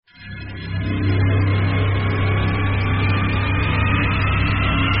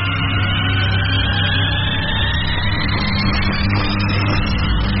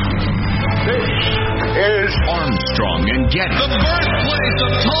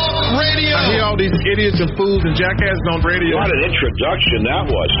all these idiots and fools and jackasses on radio. What an introduction that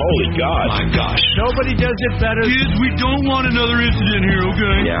was. Holy God. My gosh. Nobody does it better. Kids, we don't want another incident here,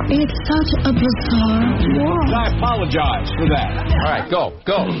 okay? Yeah. It's such a bizarre world. I apologize for that. All right, go.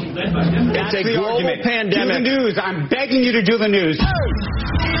 It's a global pandemic. Do the news. I'm begging you to do the news.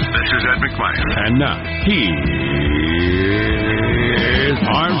 This is Ed McMahon. And now, here's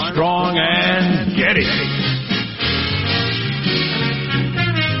Armstrong and Getty.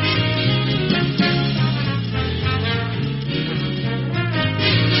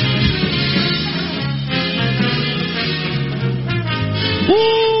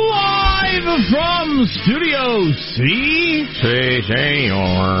 Live from Studio C.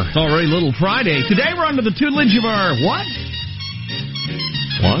 It's already Little Friday. Today we're under the tutelage of our what?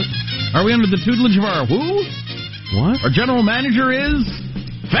 What? Are we under the tutelage of our who? What? Our general manager is?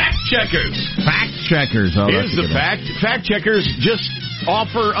 Fact checkers. Fact checkers. Oh, here's the fact. Fact checkers just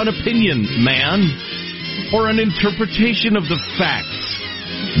offer an opinion, man, or an interpretation of the facts.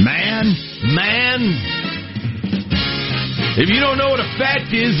 Man. If you don't know what a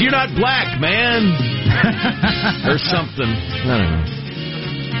fact is, you're not black, man. Or something. I don't know.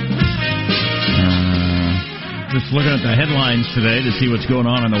 Just looking at the headlines today to see what's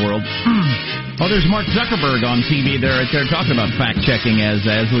going on in the world. Oh, there's Mark Zuckerberg on TV there, right there, talking about fact-checking as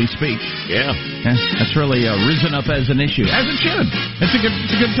we speak. Yeah. That's really risen up as an issue, as it should. It's a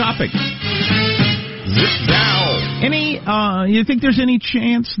good topic. Zip down. You think there's any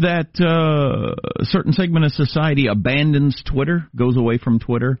chance that a certain segment of society abandons Twitter, goes away from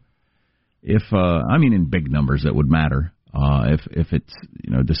Twitter? If in big numbers, that would matter. If it's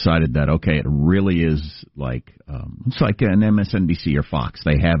decided that it really is like it's like an MSNBC or Fox.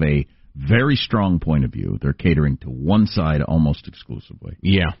 They have a very strong point of view. They're catering to one side almost exclusively.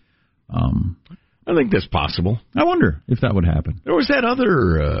 Yeah. I think that's possible. I wonder if that would happen. There was that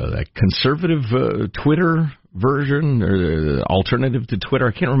other that conservative Twitter version or alternative to Twitter.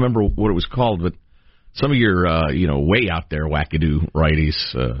 I can't remember what it was called, but some of your way out there wackadoo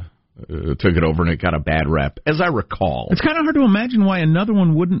righties took it over and it got a bad rep, as I recall. It's kind of hard to imagine why another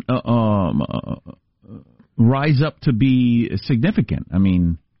one wouldn't rise up to be significant. I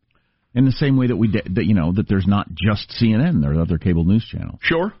mean, in the same way that that there's not just CNN, there are other cable news channels.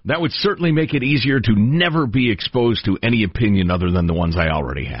 Sure, that would certainly make it easier to never be exposed to any opinion other than the ones I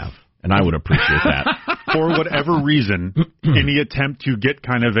already have, and I would appreciate that. For whatever reason, any attempt to get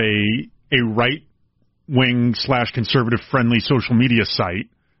kind of a right-wing / conservative-friendly social media site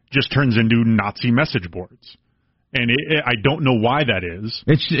just turns into Nazi message boards. And I don't know why that is.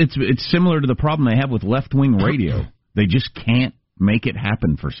 It's similar to the problem they have with left-wing radio. They just can't make it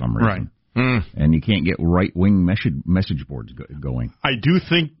happen for some reason. Right. And you can't get right-wing message boards going. I do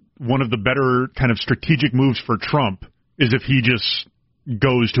think one of the better kind of strategic moves for Trump is if he just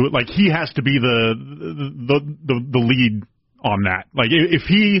goes to it. Like, he has to be the lead on that. Like, if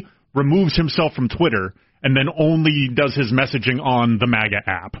he removes himself from Twitter and then only does his messaging on the MAGA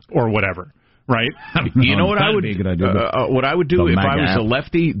app or whatever, right? You know what I would what I would do if I was a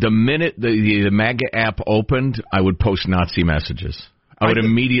lefty, the minute the MAGA app opened, I would post Nazi messages. I would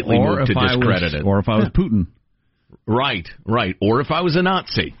immediately move to discredit it. Or if I was Putin. Right. Or if I was a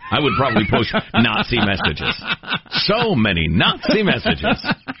Nazi, I would probably post Nazi messages. So many Nazi messages.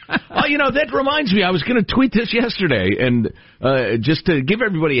 Oh, that reminds me, I was going to tweet this yesterday, and just to give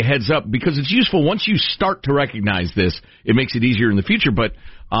everybody a heads up, because it's useful once you start to recognize this, it makes it easier in the future, but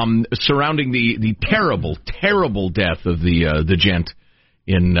surrounding the terrible, terrible death of the gent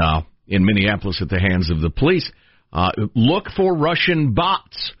in Minneapolis at the hands of the police, look for Russian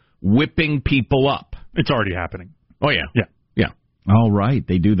bots whipping people up. It's already happening. Oh, yeah. Yeah. Oh, right.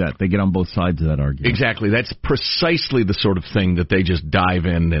 They do that. They get on both sides of that argument. Exactly. That's precisely the sort of thing that they just dive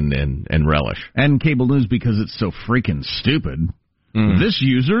in and relish. And cable news, because it's so freaking stupid, this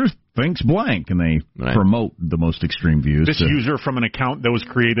user thinks blank, and they promote the most extreme views. This user from an account that was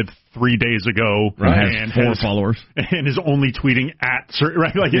created 3 days ago and has 4 followers. And is only tweeting at certain...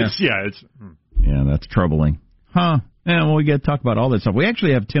 Right? Like Yeah, that's troubling. Huh. Yeah, well, we got to talk about all that stuff. We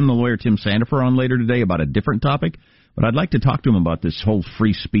actually have Tim the lawyer, Tim Sandifer, on later today about a different topic, but I'd like to talk to him about this whole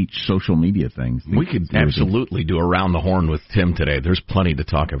free speech social media thing. We could absolutely do Around the Horn with Tim today. There's plenty to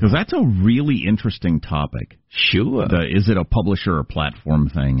talk about. Because that's a really interesting topic. Sure. Is it a publisher or platform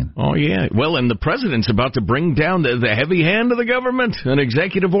thing? Oh, yeah. Well, and the president's about to bring down the heavy hand of the government, an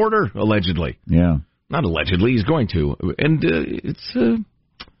executive order, allegedly. Yeah. Not allegedly, he's going to. And it's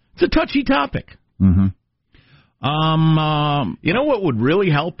a touchy topic. Mm-hmm. You know what would really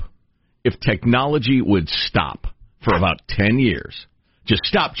help? If technology would stop for about 10 years. Just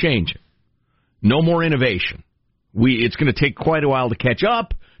stop changing. No more innovation. It's going to take quite a while to catch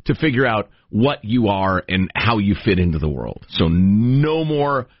up to figure out what you are and how you fit into the world. So no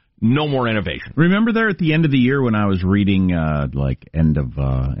more innovation. Remember there at the end of the year when I was reading like end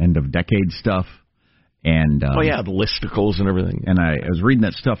of decade stuff, and the listicles and everything. And I was reading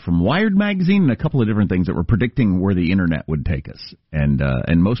that stuff from Wired magazine and a couple of different things that were predicting where the internet would take us. And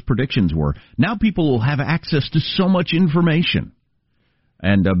most predictions were now people will have access to so much information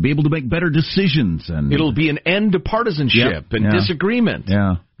and be able to make better decisions. And it'll be an end to partisanship and disagreement.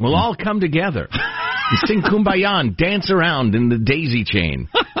 Yeah, we'll all come together. And sing Kumbaya and dance around in the daisy chain.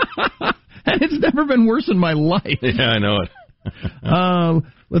 And it's never been worse in my life. Yeah, I know it.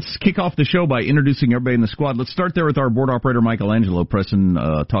 Let's kick off the show by introducing everybody in the squad. Let's start there with our board operator, Michelangelo, pressing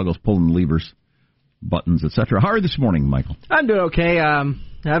toggles, pulling levers, buttons, etc. How are you this morning, Michael? I'm doing okay. I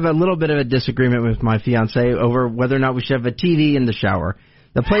have a little bit of a disagreement with my fiancée over whether or not we should have a TV in the shower.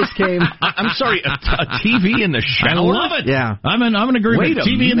 The place came... I'm sorry, a TV in the shower? I love it. Yeah. I'm in agreement.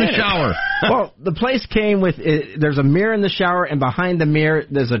 TV in the shower. Well, the place came with... there's a mirror in the shower, and behind the mirror,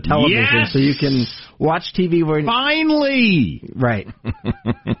 there's a television, so you can watch TV where... Finally! Right.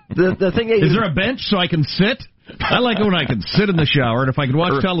 The thing is... Is there a bench so I can sit? I like it when I can sit in the shower, and if I could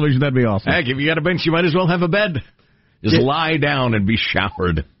watch television, that'd be awesome. Heck, if you got a bench, you might as well have a bed. Just lie down and be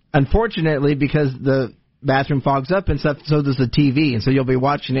showered. Unfortunately, because the bathroom fogs up and stuff, so does the TV, and so you'll be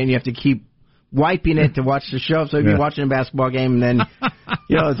watching it and you have to keep wiping it to watch the show. So you'll be watching a basketball game and then,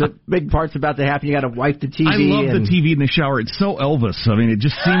 the big part's about to happen, you got to wipe the TV. I love the TV in the shower. It's so Elvis. I mean, it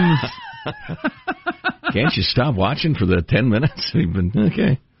just seems... Can't you stop watching for the 10 minutes?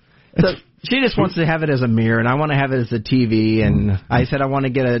 Okay. So she just wants to have it as a mirror, and I want to have it as a TV, and I said I want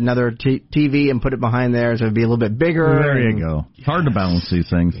to get another TV and put it behind there so it would be a little bit bigger. There you go. It's hard to balance these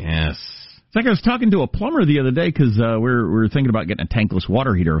things. Yes. It's like I was talking to a plumber the other day because we're thinking about getting a tankless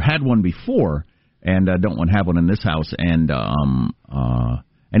water heater. Had one before, and don't want to have one in this house. And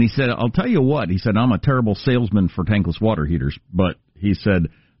he said, I'll tell you what. He said, I'm a terrible salesman for tankless water heaters. But he said,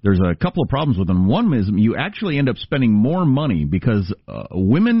 there's a couple of problems with them. One is you actually end up spending more money because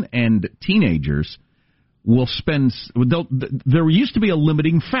women and teenagers will spend... There used to be a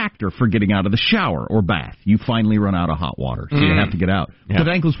limiting factor for getting out of the shower or bath. You finally run out of hot water, so you have to get out. Yeah. With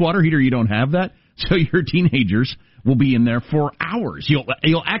an tankless water heater, you don't have that, so your teenagers will be in there for hours.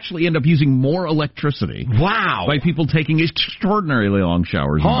 You'll actually end up using more electricity. Wow! By people taking extraordinarily long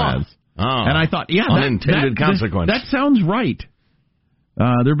showers and baths. Oh. And I thought, unintended consequence. That sounds right.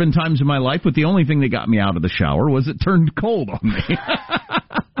 There have been times in my life, but the only thing that got me out of the shower was it turned cold on me.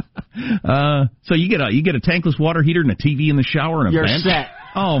 So you get a tankless water heater and a TV in the shower and a You're bench. set.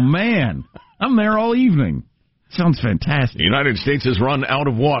 Oh man, I'm there all evening. Sounds fantastic. The United States has run out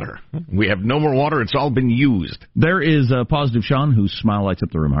of water. We have no more water. It's all been used. There is Positive Sean, whose smile lights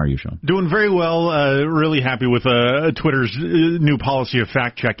up the room. How are you, Sean? Doing very well. Really happy with Twitter's new policy of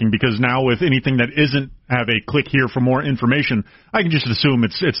fact-checking, because now with anything that isn't have a click here for more information, I can just assume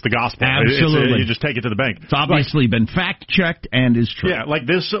it's the gospel. Absolutely. You just take it to the bank. It's obviously been fact-checked and is true. Yeah, like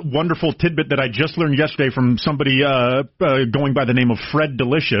this wonderful tidbit that I just learned yesterday from somebody going by the name of Fred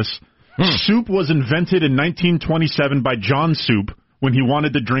Delicious. Soup was invented in 1927 by John Soup when he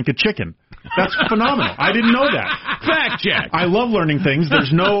wanted to drink a chicken. That's phenomenal. I didn't know that. Fact check. I love learning things.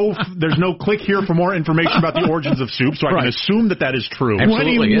 There's no click here for more information about the origins of soup, so I can assume that is true.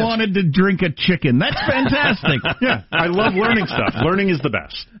 Absolutely, when he wanted to drink a chicken. That's fantastic. Yeah, I love learning stuff. Learning is the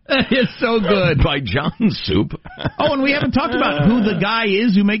best. It's so good. By John Soup. Oh, and we haven't talked about who the guy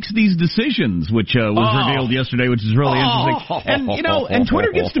is who makes these decisions, which was revealed yesterday, which is really interesting. And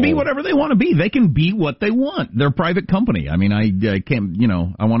Twitter gets to be whatever they want to be. They can be what they want. They're a private company. I mean, I can't,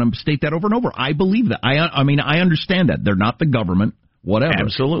 I want to state that over and over. I believe that. I mean, I understand that. They're not the government, whatever.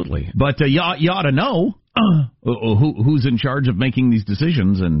 Absolutely. But you ought to know who's in charge of making these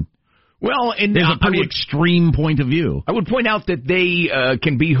decisions, and there's a pretty extreme point of view. I would point out that they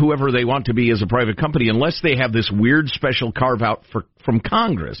can be whoever they want to be as a private company unless they have this weird special carve-out from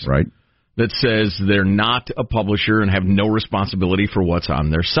Congress. Right. That says they're not a publisher and have no responsibility for what's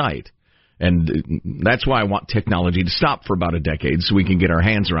on their site. And that's why I want technology to stop for about a decade so we can get our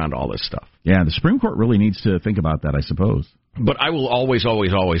hands around all this stuff. Yeah, the Supreme Court really needs to think about that, I suppose. But I will always,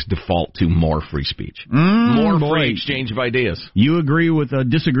 always, always default to more free speech. More free exchange of ideas. You disagree with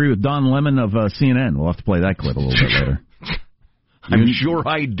Don Lemon of CNN. We'll have to play that clip a little bit later. I'm sure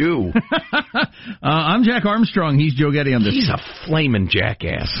I do. I'm Jack Armstrong. He's Joe Getty on this. He's a flaming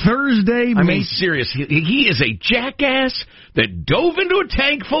jackass. Thursday. I mean, serious. He is a jackass that dove into a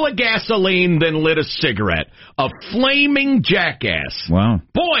tank full of gasoline, then lit a cigarette. A flaming jackass. Wow.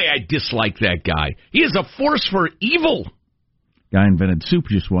 Boy, I dislike that guy. He is a force for evil. Guy invented soup,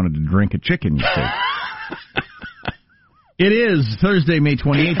 just wanted to drink a chicken, you see. It is Thursday, May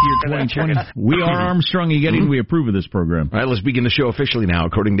 28th, year 2020. We are Armstrong and Getty. We approve of this program. All right, let's begin the show officially now,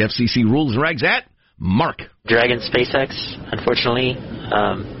 according to FCC rules and regs at Mark. Dragon SpaceX, unfortunately,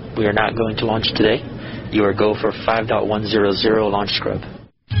 we are not going to launch today. You are go for 5.100 launch scrub.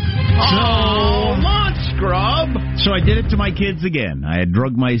 Oh, launch scrub! So I did it to my kids again. I had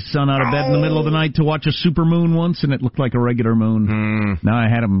drugged my son out of bed in the middle of the night to watch a super moon once, and it looked like a regular moon. Now I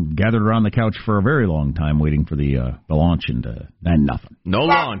had them gathered around the couch for a very long time waiting for the launch, and nothing. No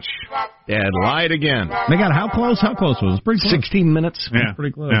launch. Dad lied again. They got how close? How close was it? Pretty close. 16 minutes. Yeah,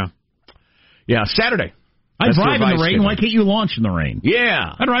 pretty close. Yeah, Saturday. I drive in the rain. Why can't you launch in the rain?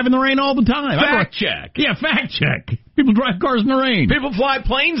 Yeah. I drive in the rain all the time. Fact check. Yeah, fact check. People drive cars in the rain. People fly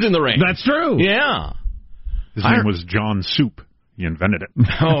planes in the rain. That's true. Yeah. His name was John Soup. He invented it.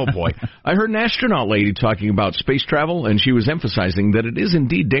 Oh, boy. I heard an astronaut lady talking about space travel, and she was emphasizing that it is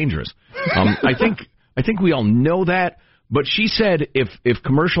indeed dangerous. I think we all know that, but she said if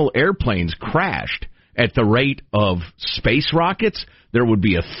commercial airplanes crashed at the rate of space rockets, there would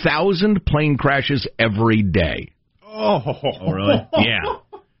be 1,000 plane crashes every day. Oh, really? Yeah.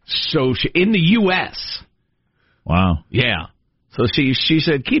 So in the U.S. Wow. Yeah. So she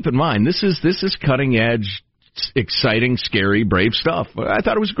said, keep in mind, this is cutting edge, exciting, scary, brave stuff. I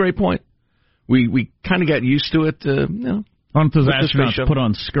thought it was a great point. We kind of got used to it. Don't those astronauts put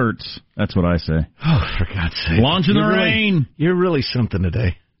on skirts? That's what I say. Oh, for God's sake! Launch in the rain. You're really something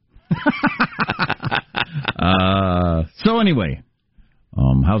today. So anyway,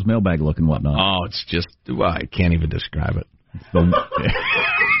 how's mailbag looking? Whatnot? Oh, it's just I can't even describe it.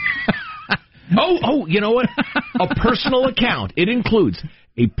 Oh, you know what? A personal account. It includes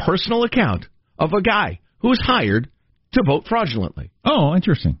a personal account of a guy who was hired to vote fraudulently. Oh,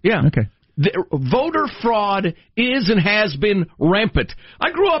 interesting. Yeah. Okay. Voter fraud is and has been rampant.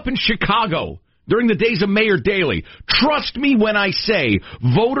 I grew up in Chicago during the days of Mayor Daley. Trust me when I say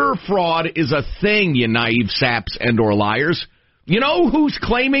voter fraud is a thing, you naive saps and or liars. You know who's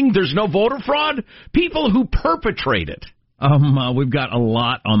claiming there's no voter fraud? People who perpetrate it. We've got a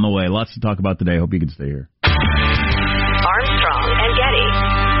lot on the way. Lots to talk about today. Hope you can stay here. Armstrong and Getty.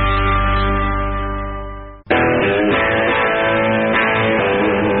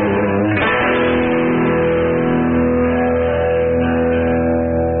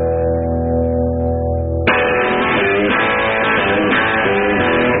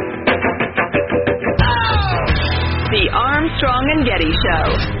 The Armstrong and Getty Show.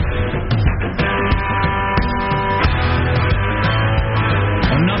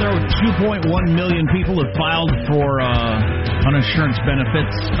 Another 2.1 million people have filed for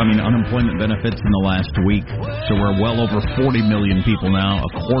unemployment benefits in the last week. So we're well over 40 million people now, a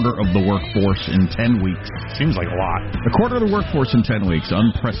quarter of the workforce in 10 weeks. Seems like a lot. A quarter of the workforce in 10 weeks,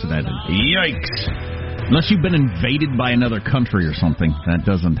 unprecedented. Yikes. Unless you've been invaded by another country or something, that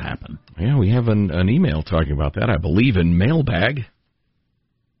doesn't happen. Yeah, we have an email talking about that, I believe, in mailbag.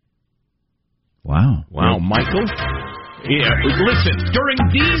 Wow, Michael. Yeah, listen, during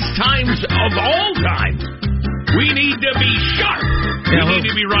these times of all times, we need to be sharp. We need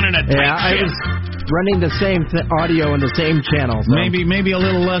to be running a tight I was running the same audio in the same channel. So. Maybe a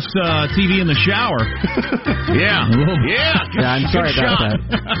little less TV in the shower. Yeah. I'm sorry about that.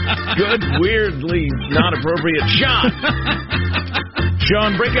 Good, weirdly not appropriate shot.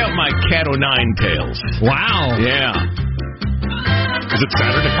 Sean, break out my Cat O' Tales. Wow. Yeah. Is it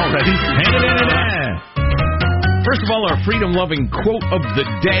Saturday already? First of all, our freedom-loving quote of the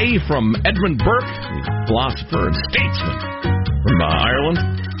day from Edmund Burke, philosopher and statesman from Ireland.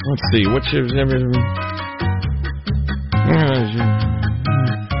 Let's see,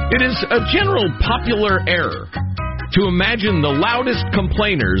 It is a general popular error to imagine the loudest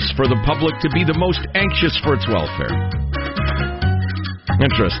complainers for the public to be the most anxious for its welfare.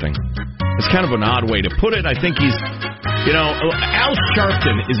 Interesting. It's kind of an odd way to put it. I think Al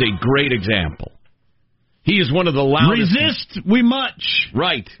Sharpton is a great example. He is one of the loudest. Resist, we much.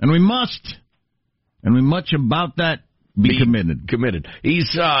 Right. And we must. And we much about that be committed. He's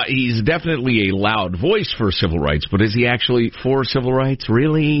definitely a loud voice for civil rights, but is he actually for civil rights,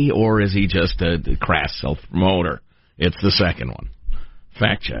 really? Or is he just a crass self-promoter? It's the second one.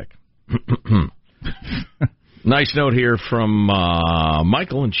 Fact check. Nice note here from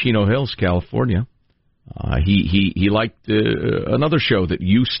Michael in Chino Hills, California. He liked another show that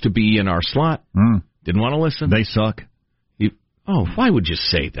used to be in our slot. Didn't want to listen. They suck. Why would you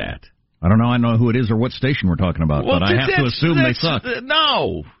say that? I don't know. I know who it is or what station we're talking about, but I have to assume they suck.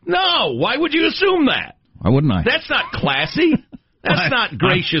 No. Why would you assume that? Why wouldn't I? That's not classy. That's not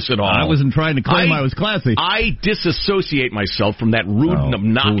gracious at all. I wasn't trying to claim I was classy. I disassociate myself from that rude and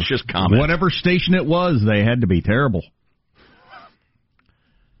obnoxious comment. Whatever station it was, they had to be terrible.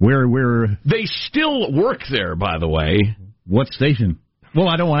 They still work there, by the way. What station? Well,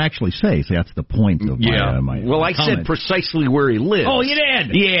 I don't want to actually say. See, that's the point of my Well, I comment. said precisely where he lives. Oh, you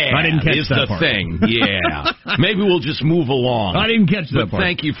did? Yeah. I didn't catch is that the part. thing. Yeah. Maybe we'll just move along. I didn't catch that but part.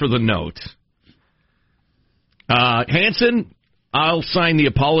 Thank you for the note. Hanson, I'll sign the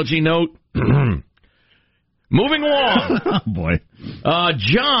apology note. Moving along. Oh, boy.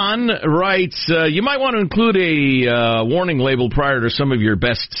 John writes, you might want to include a warning label prior to some of your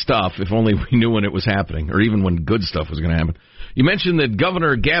best stuff, if only we knew when it was happening, or even when good stuff was going to happen. You mentioned that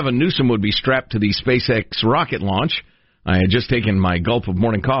Governor Gavin Newsom would be strapped to the SpaceX rocket launch. I had just taken my gulp of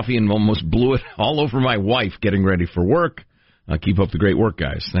morning coffee and almost blew it all over my wife getting ready for work. Keep up the great work,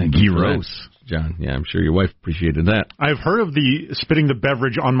 guys. Thank you. Gross, John. Yeah, I'm sure your wife appreciated that. I've heard of the spitting the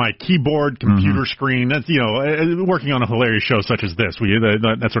beverage on my keyboard, computer screen. That's, working on a hilarious show such as this.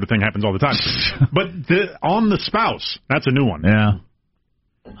 That sort of thing happens all the time. But on the spouse, that's a new one. Yeah.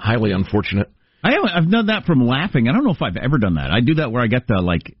 Highly unfortunate. I've done that from laughing. I don't know if I've ever done that. I do that where I get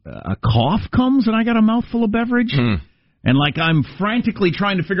a cough comes and I got a mouthful of beverage. And I'm frantically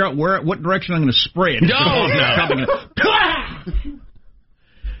trying to figure out what direction I'm going to spray it.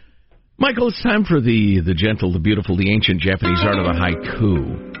 Michael, it's time for the gentle, the beautiful, the ancient Japanese art of the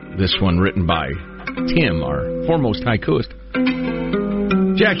haiku. This one written by Tim, our foremost haikuist.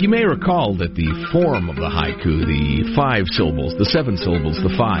 Jack, you may recall that the form of the haiku, the 5 syllables, the 7 syllables, the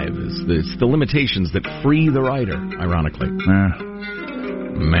 5, it's the limitations that free the writer, ironically.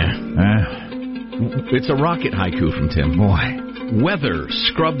 It's a rocket haiku from Tim. Boy. Weather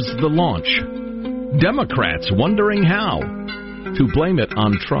scrubs the launch. Democrats wondering how to blame it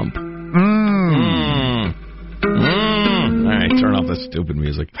on Trump. All right, turn off the stupid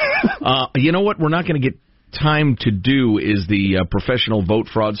music. You know what we're not going to get time to do is the professional vote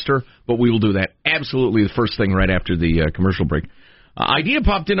fraudster, but we will do that absolutely the first thing right after the commercial break. Idea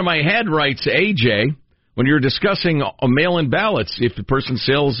popped into my head, writes AJ, when you're discussing mail-in ballots, if the person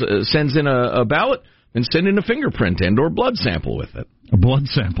sends in a ballot, then send in a fingerprint and or blood sample with it. A blood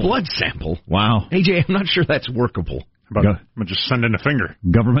sample? Blood sample. Wow. AJ, I'm not sure that's workable. I'm going to just send in a finger.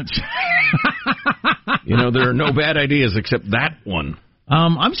 Governments. There are no bad ideas except that one.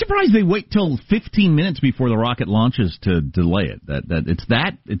 I'm surprised they wait till 15 minutes before the rocket launches to delay it. That it's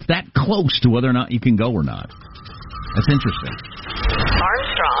that close to whether or not you can go or not. That's interesting.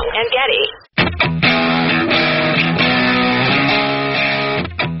 Armstrong and Getty.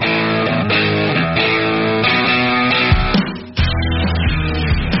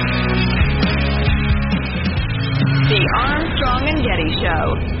 The Armstrong and Getty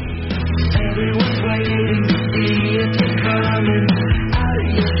Show.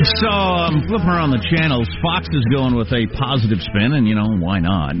 So I'm flipping around the channels. Fox is going with a positive spin, and why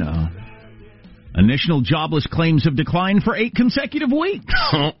not? Initial jobless claims have declined for 8 consecutive weeks.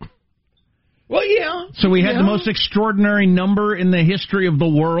 Well, yeah. So we had the most extraordinary number in the history of the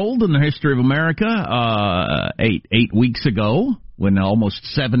world, in the history of America, 8 weeks ago, when almost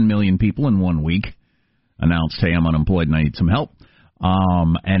 7 million people in 1 week announced, hey, I'm unemployed and I need some help.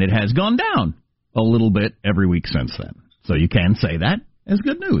 And it has gone down a little bit every week since then. So you can say that as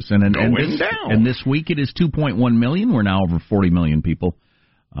good news. And this week it is 2.1 million. We're now over 40 million people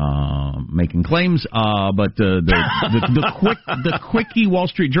making claims. But the quickie Wall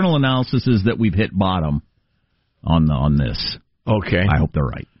Street Journal analysis is that we've hit bottom on this. Okay. I hope they're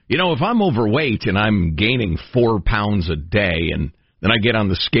right. If I'm overweight and I'm gaining 4 pounds a day and then I get on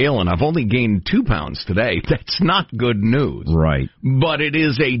the scale and I've only gained 2 pounds today, that's not good news. Right. But it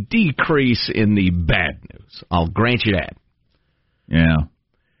is a decrease in the bad news. I'll grant you that. Yeah.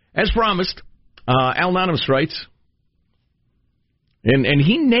 As promised, Al Anonymous writes, and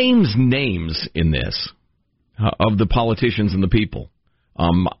he names names in this of the politicians and the people.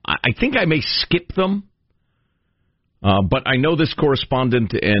 I think I may skip them, but I know this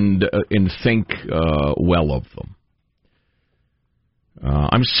correspondent and think well of them.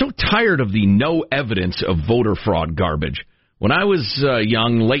 I'm so tired of the no evidence of voter fraud garbage. When I was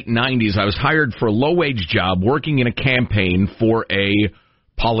young, late 90s, I was hired for a low-wage job working in a campaign for a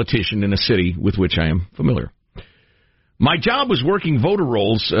politician in a city with which I am familiar. My job was working voter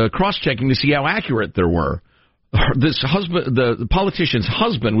rolls, cross-checking to see how accurate they were. The politician's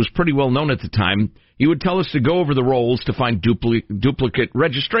husband was pretty well known at the time. He would tell us to go over the rolls to find duplicate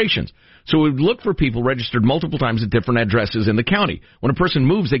registrations. So we would look for people registered multiple times at different addresses in the county. When a person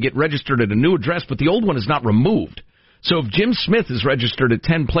moves, they get registered at a new address, but the old one is not removed. So if Jim Smith is registered at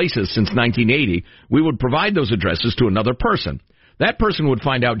 10 places since 1980, we would provide those addresses to another person. That person would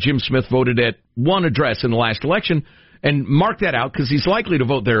find out Jim Smith voted at one address in the last election and mark that out because he's likely to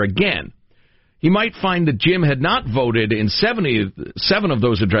vote there again. he might find that Jim had not voted in 77 of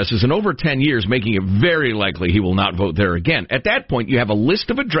those addresses in over 10 years, making it very likely he will not vote there again. At that point, you have a list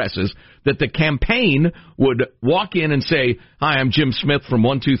of addresses that the campaign would walk in and say, "Hi, I'm Jim Smith from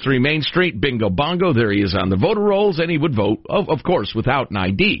 123 Main Street. Bingo bongo, there he is on the voter rolls," and he would vote, of course, without an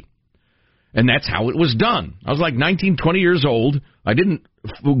ID. And that's how it was done. I was like 19, 20 years old. I didn't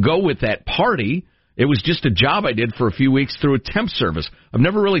go with that party. It was just a job I did for a few weeks through a temp service. I've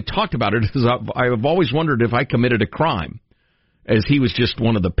never really talked about it because I've always wondered if I committed a crime, as he was just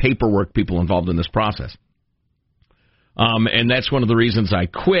one of the paperwork people involved in this process. And that's one of the reasons I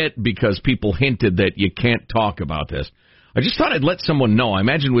quit, because people hinted that you can't talk about this. I just thought I'd let someone know. I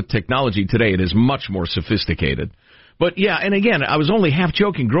imagine with technology today it is much more sophisticated. But, yeah, and again, I was only half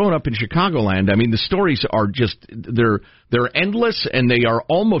joking. Growing up in Chicagoland, I mean, the stories are just, they're endless, and they are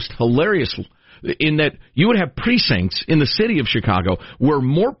almost hilarious, in that you would have precincts in the city of Chicago where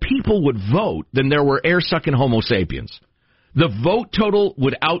more people would vote than there were air-sucking Homo sapiens. The vote total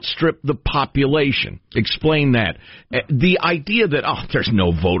would outstrip the population. Explain that. The idea that, there's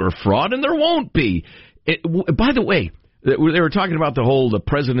no voter fraud, and there won't be. By the way, they were talking about the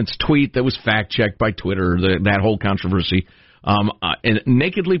president's tweet that was fact-checked by Twitter, that whole controversy. And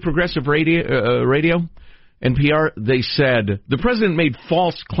Nakedly Progressive Radio, NPR, they said the president made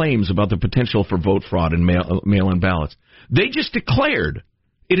false claims about the potential for vote fraud in mail-in ballots. They just declared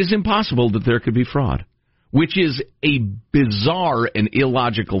it is impossible that there could be fraud, which is a bizarre and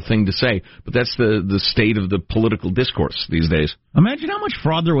illogical thing to say. But that's the state of the political discourse these days. Imagine how much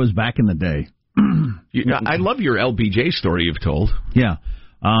fraud there was back in the day. I love your LBJ story you've told. Yeah.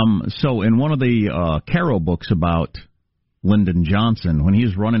 So in one of the Caro books about Lyndon Johnson, when he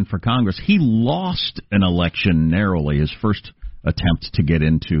was running for Congress, he lost an election narrowly, his first attempt to get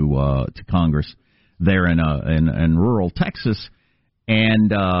into to Congress there in rural Texas,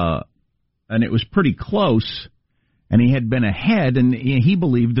 and it was pretty close, and he had been ahead, and he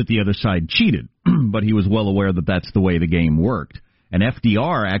believed that the other side cheated, but he was well aware that that's the way the game worked. And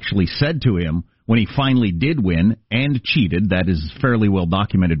FDR actually said to him, when he finally did win and cheated, that is fairly well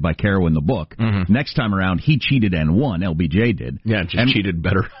documented by Caro in the book, next time around he cheated and won, LBJ did. Yeah, cheated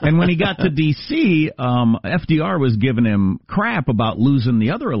better. And when he got to D.C., FDR was giving him crap about losing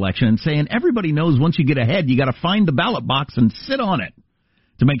the other election and saying, everybody knows once you get ahead, you got to find the ballot box and sit on it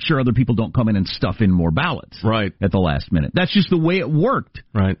to make sure other people don't come in and stuff in more ballots at the last minute. That's just the way it worked.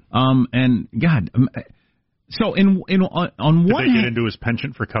 Right. And, God... So on one Did they get hand, into his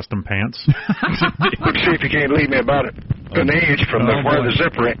penchant for custom pants? Let's see if you can't leave me about an inch from where the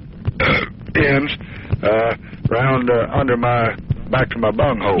zipper ends round under my back to my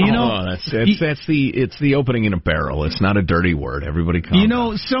bunghole. You know, it's the opening in a barrel. It's not a dirty word. Everybody calm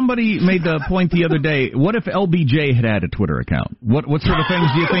down. Somebody made the point the other day. What if LBJ had a Twitter account? What sort of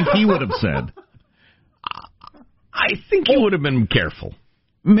things do you think he would have said? I think he would have been careful.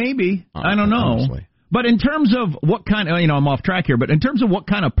 Maybe. I don't know. Honestly. But in terms of what kind of, I'm off track here, but in terms of what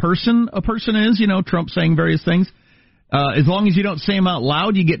kind of person a person is, Trump saying various things, as long as you don't say them out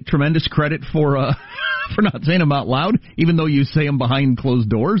loud, you get tremendous credit for not saying them out loud, even though you say them behind closed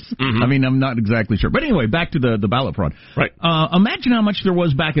doors. I mean, I'm not exactly sure. But anyway, back to the ballot fraud. Right. Imagine how much there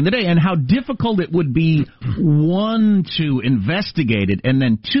was back in the day and how difficult it would be, one, to investigate it, and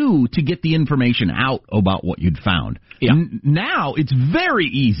then, two, to get the information out about what you'd found. Yeah. Now it's very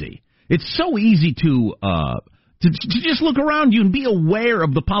easy. It's so easy to just look around you and be aware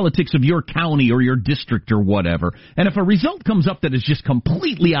of the politics of your county or your district or whatever. And if a result comes up that is just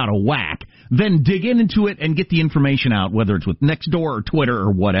completely out of whack, then dig into it and get the information out, whether it's with Nextdoor or Twitter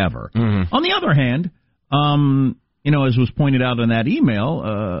or whatever. On the other hand, as was pointed out in that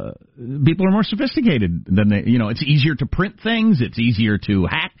email, people are more sophisticated than they. It's easier to print things. It's easier to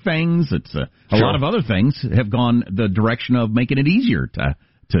hack things. It's a lot of other things have gone the direction of making it easier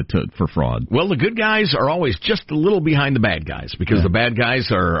for fraud. Well, the good guys are always just a little behind the bad guys because the bad guys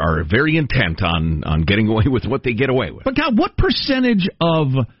are very intent on getting away with what they get away with. But God, what percentage of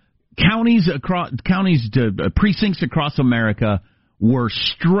precincts across America were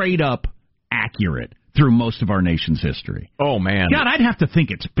straight up accurate through most of our nation's history? Oh, man. God, I'd have to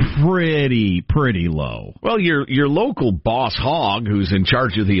think it's pretty low. Well, your local boss hog who's in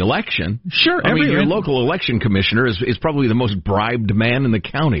charge of the election. Sure. Your local election commissioner is probably the most bribed man in the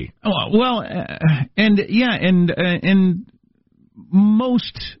county. Well, and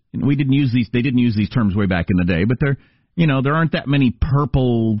most, they didn't use these terms way back in the day, but there aren't that many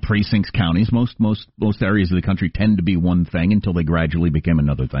purple precincts counties. Most areas of the country tend to be one thing until they gradually became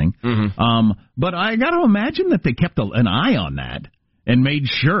another thing. But I got to imagine that they kept an eye on that and made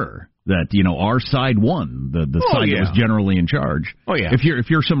sure that, you know, our side won, the side that was generally in charge. Oh, yeah. If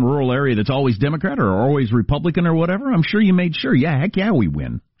you're some rural area that's always Democrat or always Republican or whatever, I'm sure you made sure, heck yeah, we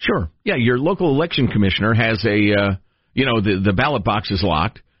win. Sure. Yeah, your local election commissioner has the ballot box is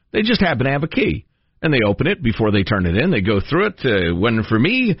locked. They just happen to have a key. And they open it before they turn it in. They go through it. One for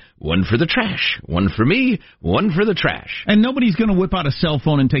me, one for the trash. One for me, one for the trash. And nobody's going to whip out a cell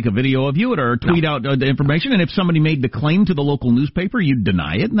phone and take a video of you or tweet out the information. And if somebody made the claim to the local newspaper, you'd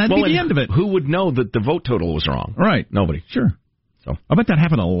deny it, and that'd be the end of it. Who would know that the vote total was wrong? Right. Nobody. Sure. So I bet that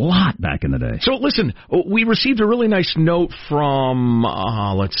happened a lot back in the day. So listen, we received a really nice note from,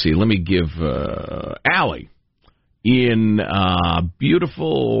 let's see, let me give Allie. In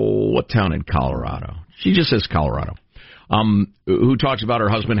beautiful, what town in Colorado? She just says Colorado. Who talks about her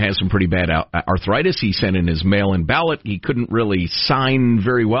husband has some pretty bad arthritis. He sent in his mail-in ballot. He couldn't really sign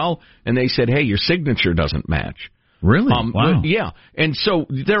very well, and they said, hey, your signature doesn't match. Really? Wow. Yeah, and so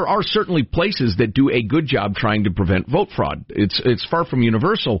there are certainly places that do a good job trying to prevent vote fraud. It's far from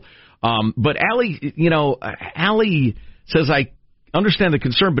universal. But Allie says, I understand the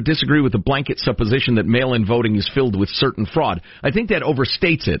concern, but disagree with the blanket supposition that mail-in voting is filled with certain fraud. I think that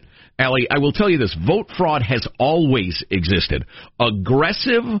overstates it. Allie, I will tell you this. Vote fraud has always existed.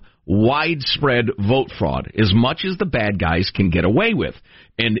 Aggressive, widespread vote fraud, as much as the bad guys can get away with.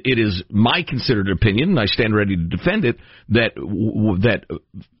 And it is my considered opinion, and I stand ready to defend it, that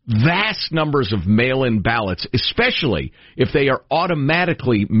vast numbers of mail-in ballots, especially if they are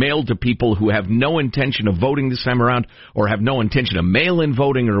automatically mailed to people who have no intention of voting this time around or have no intention of mail-in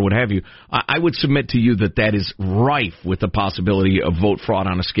voting or what have you, I would submit to you that is rife with the possibility of vote fraud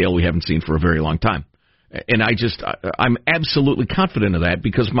on a scale we haven't seen for a very long time. And I'm absolutely confident of that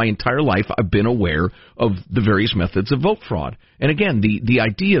because my entire life I've been aware of the various methods of vote fraud. And again, the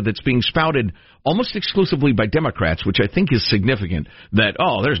idea that's being spouted almost exclusively by Democrats, which I think is significant, that,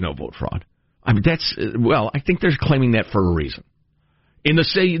 there's no vote fraud. I mean, I think they're claiming that for a reason.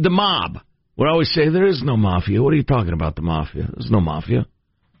 The mob would always say, there is no mafia. What are you talking about, the mafia? There's no mafia.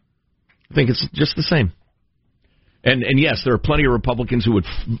 I think it's just the same. And yes, there are plenty of Republicans who would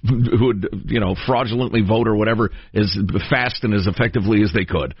fraudulently vote or whatever as fast and as effectively as they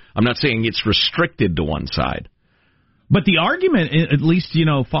could. I'm not saying it's restricted to one side. But the argument, at least,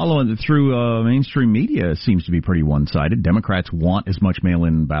 following through mainstream media, seems to be pretty one-sided. Democrats want as much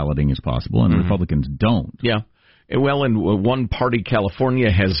mail-in balloting as possible, and Republicans don't. Yeah. Well, and one party,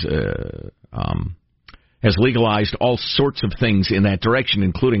 California, has legalized all sorts of things in that direction,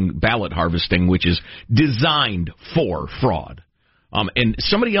 including ballot harvesting, which is designed for fraud. And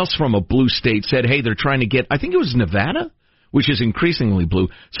somebody else from a blue state said, hey, they're trying to get, I think it was Nevada, which is increasingly blue,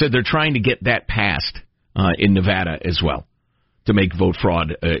 said they're trying to get that passed in Nevada as well to make vote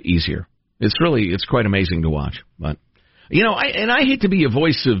fraud easier. It's quite amazing to watch. But, I hate to be a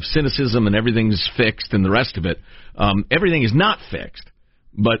voice of cynicism and everything's fixed and the rest of it. Everything is not fixed.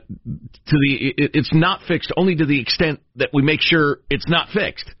 But it's not fixed only to the extent that we make sure it's not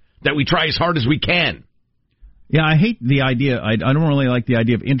fixed, that we try as hard as we can. Yeah, I hate the idea. I don't really like the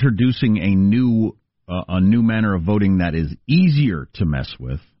idea of introducing a new manner of voting that is easier to mess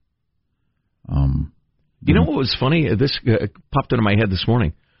with. You know what was funny? This popped into my head this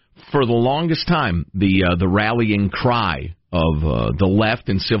morning. For the longest time, the rallying cry of the left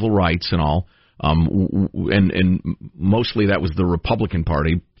and civil rights and all. And mostly that was the Republican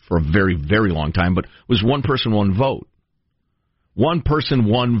Party for a very, very long time, but was one person, one vote. One person,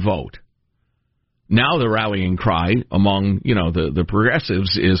 one vote. Now the rallying cry among, the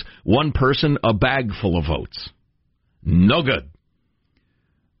progressives is one person, a bag full of votes. No good.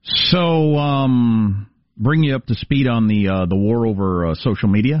 So, bring you up to speed on the war over social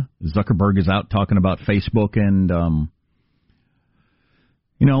media. Zuckerberg is out talking about Facebook and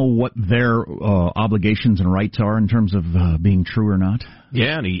what their obligations and rights are in terms of being true or not.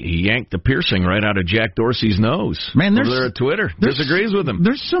 Yeah, and he yanked the piercing right out of Jack Dorsey's nose. Man, over there at Twitter. Disagrees with him.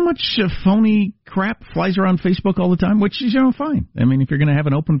 There's so much phony crap flies around Facebook all the time, which is, fine. I mean, if you're going to have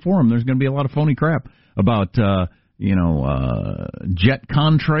an open forum, there's going to be a lot of phony crap about, jet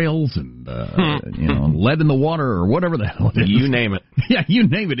contrails and, lead in the water or whatever the hell it is. You name it. Yeah, you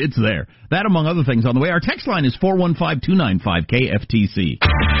name it. It's there. That, among other things, on the way. Our text line is 415-295-KFTC.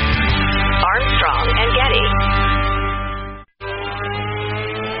 Armstrong and Getty.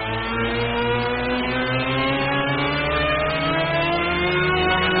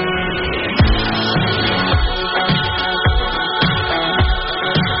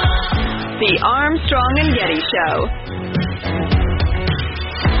 The Armstrong and Getty Show.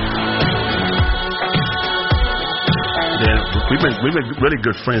 we've been really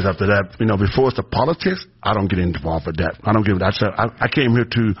good friends after that. You know, before it's the politics, I don't get involved with that. I don't give that. I came here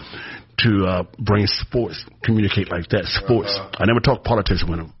to bring sports, communicate like that, sports. I never talk politics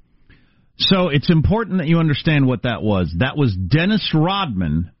with him. So it's important that you understand what that was. That was Dennis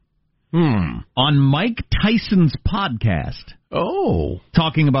Rodman on Mike Tyson's podcast. Oh.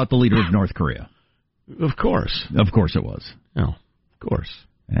 Talking about the leader of North Korea. Of course. Of course it was. Oh, of course.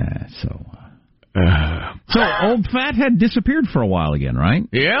 So old Fathead disappeared for a while again, right?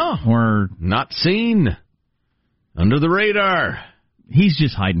 Yeah. Or not seen. Under the radar. He's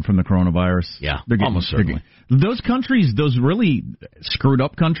just hiding from the coronavirus. Yeah, almost certainly. Those countries, those really screwed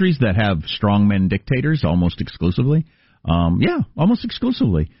up countries that have strongmen dictators almost exclusively. Almost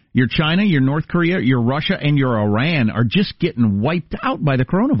exclusively. Your China, your North Korea, your Russia, and your Iran are just getting wiped out by the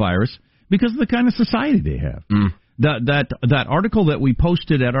coronavirus because of the kind of society they have. That article that we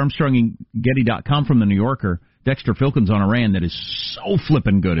posted at ArmstrongandGetty.com from the New Yorker, Dexter Filkins on Iran, that is so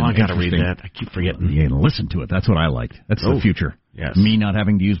flippin' good. I got to read that. I keep forgetting. Yeah, listen to it. That's what I liked. That's the future. Yes. Me not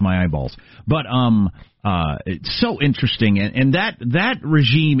having to use my eyeballs. But it's so interesting, and that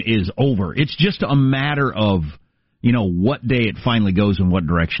regime is over. It's just a matter of, you know, what day it finally goes and what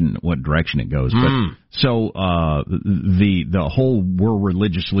direction it goes. But so the whole we're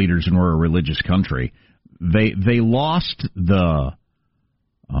religious leaders and we're a religious country. They lost the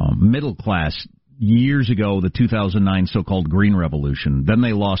middle class years ago, the 2009 so-called Green Revolution. Then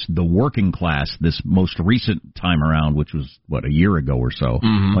they lost the working class this most recent time around, which was, a year ago or so,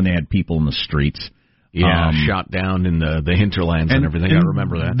 when they had people in the streets. Yeah, shot down in the hinterlands and everything. I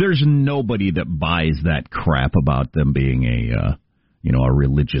remember that. There's nobody that buys that crap about them being a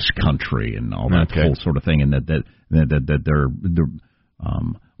religious country and all that whole sort of thing, and that they're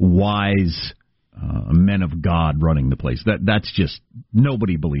wise men of God running the place. That's just,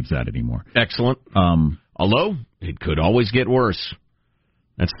 nobody believes that anymore. Excellent. Although it could always get worse.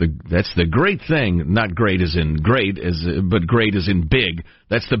 That's the great thing. Not great as in great, but great as in big.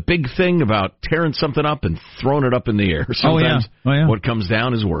 That's the big thing about tearing something up and throwing it up in the air. Sometimes what comes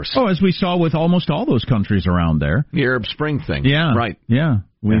down is worse. Oh, as we saw with almost all those countries around there. The Arab Spring thing. Yeah. Right. Yeah.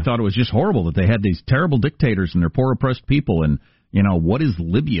 We thought it was just horrible that they had these terrible dictators and their poor oppressed people. And, you know, what is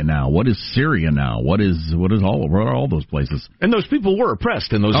Libya now? What is Syria now? What are all those places? And those people were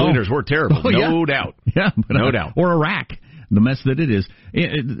oppressed, and those leaders were terrible. No doubt. Yeah. No doubt. Or Iraq. The mess that it is.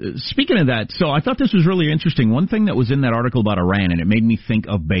 Speaking of that, so I thought this was really interesting. One thing that was in that article about Iran, and it made me think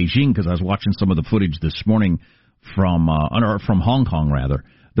of Beijing, because I was watching some of the footage this morning from Hong Kong, rather.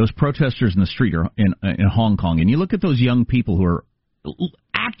 Those protesters in the street are in Hong Kong, and you look at those young people who are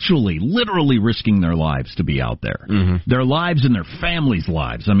actually, literally risking their lives to be out there. Their lives and their families'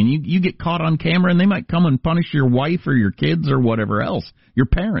 lives. I mean, you get caught on camera, and they might come and punish your wife or your kids or whatever else, your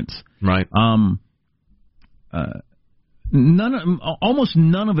parents. Right. Almost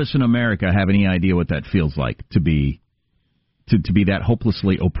none of us in America have any idea what that feels like to be that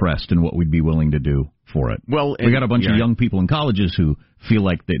hopelessly oppressed and what we'd be willing to do for it. Well, we got a bunch of young people in colleges who feel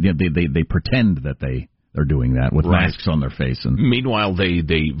like they pretend that they are doing that with masks on their face. And meanwhile, they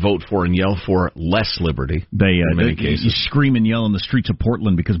vote for and yell for less liberty. In many cases, you scream and yell in the streets of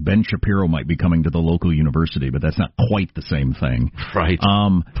Portland because Ben Shapiro might be coming to the local university, but that's not quite the same thing, right?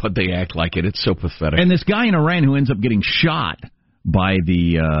 But they act like it. It's so pathetic. And this guy in Iran who ends up getting shot by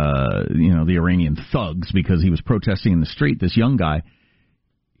the Iranian thugs because he was protesting in the street. This young guy.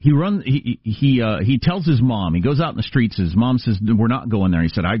 He tells his mom, he goes out in the streets, his mom says, we're not going there. He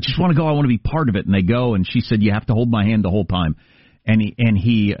said, I just want to go, I want to be part of it. And they go, and she said, you have to hold my hand the whole time. And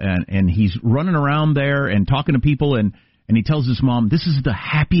he's running around there and talking to people, and he tells his mom, this is the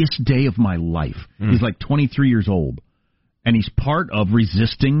happiest day of my life. He's like 23 years old. And he's part of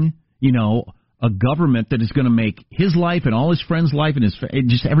resisting, a government that is going to make his life and all his friends' life and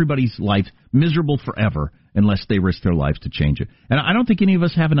just everybody's life miserable forever unless they risk their lives to change it. And I don't think any of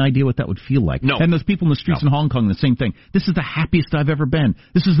us have an idea what that would feel like. No. And those people in the streets in Hong Kong, the same thing. This is the happiest I've ever been.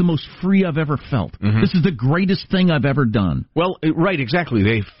 This is the most free I've ever felt. This is the greatest thing I've ever done. Well, right, exactly.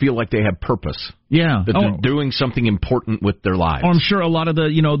 They feel like they have purpose. Yeah. That they're doing something important with their lives. I'm sure a lot of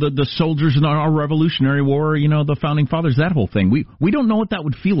the soldiers in our Revolutionary War, the Founding Fathers, that whole thing. We don't know what that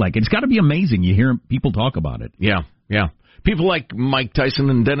would feel like. It's got to be amazing. You hear people talk about it. Yeah. People like Mike Tyson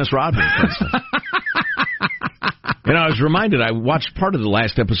and Dennis Rodman, for instance. And I was reminded, I watched part of the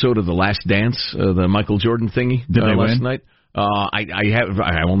last episode of The Last Dance, the Michael Jordan thingy. Did they last win? night.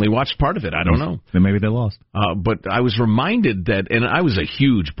 I only watched part of it. I don't know. Then maybe they lost. But I was reminded that, and I was a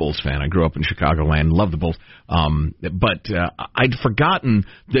huge Bulls fan. I grew up in Chicagoland, loved the Bulls. But I'd forgotten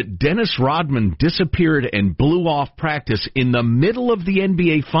that Dennis Rodman disappeared and blew off practice in the middle of the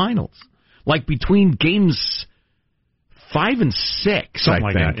NBA Finals, like between games 5 and 6, something I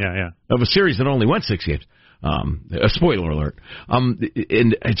like think, that. Yeah. of a series that only went 6 games. A spoiler alert. And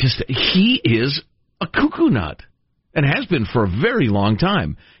he is a cuckoo nut, and has been for a very long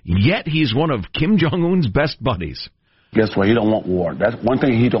time. Yet he's one of Kim Jong-un's best buddies. Guess what? He don't want war. That's one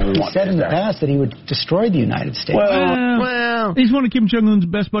thing he don't want. He said in the past that he would destroy the United States. Well, he's one of Kim Jong-un's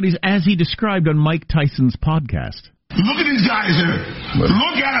best buddies, as he described on Mike Tyson's podcast. Look at these guys here.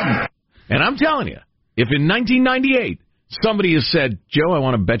 Look at them. And I'm telling you, if in 1998 somebody has said, Joe, I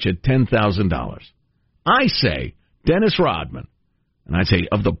want to bet you $10,000, I say Dennis Rodman. And I'd say,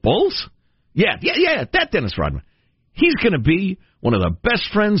 of the Bulls? Yeah, that Dennis Rodman. He's going to be one of the best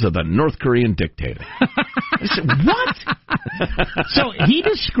friends of the North Korean dictator. I said, what? So he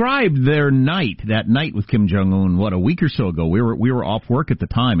described that night with Kim Jong-un, a week or so ago. We were off work at the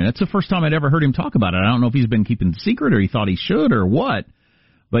time, and it's the first time I'd ever heard him talk about it. I don't know if he's been keeping it secret or he thought he should or what,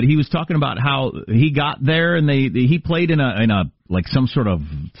 but he was talking about how he got there and he played in a like some sort of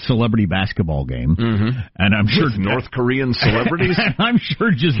celebrity basketball game, and I'm sure with North Korean celebrities. I'm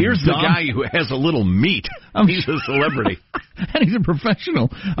sure just here's the guy who has a little meat. He's a celebrity, and he's a professional.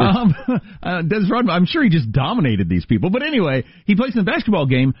 Dennis Rodman, I'm sure he just dominated these people. But anyway, he plays in the basketball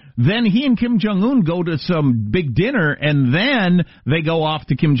game. Then he and Kim Jong-un go to some big dinner, and then they go off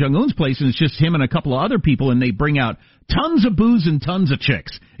to Kim Jong-un's place, and it's just him and a couple of other people, and they bring out tons of booze and tons of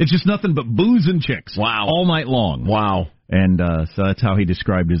chicks. It's just nothing but booze and chicks. Wow, all night long. Wow. And so that's how he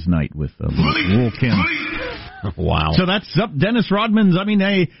described his night with Lil Kim. Wow. So that's up Dennis Rodman's. I mean,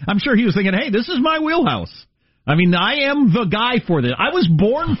 I'm sure he was thinking, hey, this is my wheelhouse. I mean, I am the guy for this. I was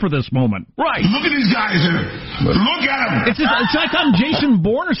born for this moment. Right. Look at these guys here. Look at them. It's like I'm Jason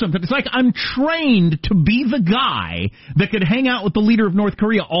Bourne or something. It's like I'm trained to be the guy that could hang out with the leader of North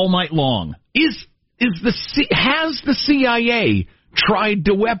Korea all night long. Has the CIA tried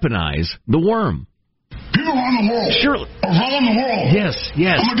to weaponize the worm? People around the world. Surely. Around the world. Yes.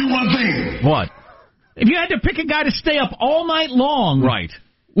 I'm going to do one thing. What? If you had to pick a guy to stay up all night long. Right.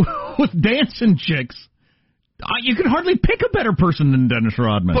 With dancing chicks, you could hardly pick a better person than Dennis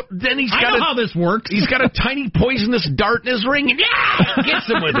Rodman. But then I know how this works. He's got a tiny poisonous dart in his ring, and he gets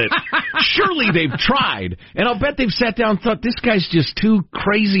him with it. Surely they've tried, and I'll bet they've sat down and thought, this guy's just too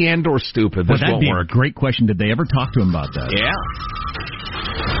crazy and or stupid. This won't work. A great question. Did they ever talk to him about that? Yeah.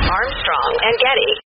 Armstrong and Getty.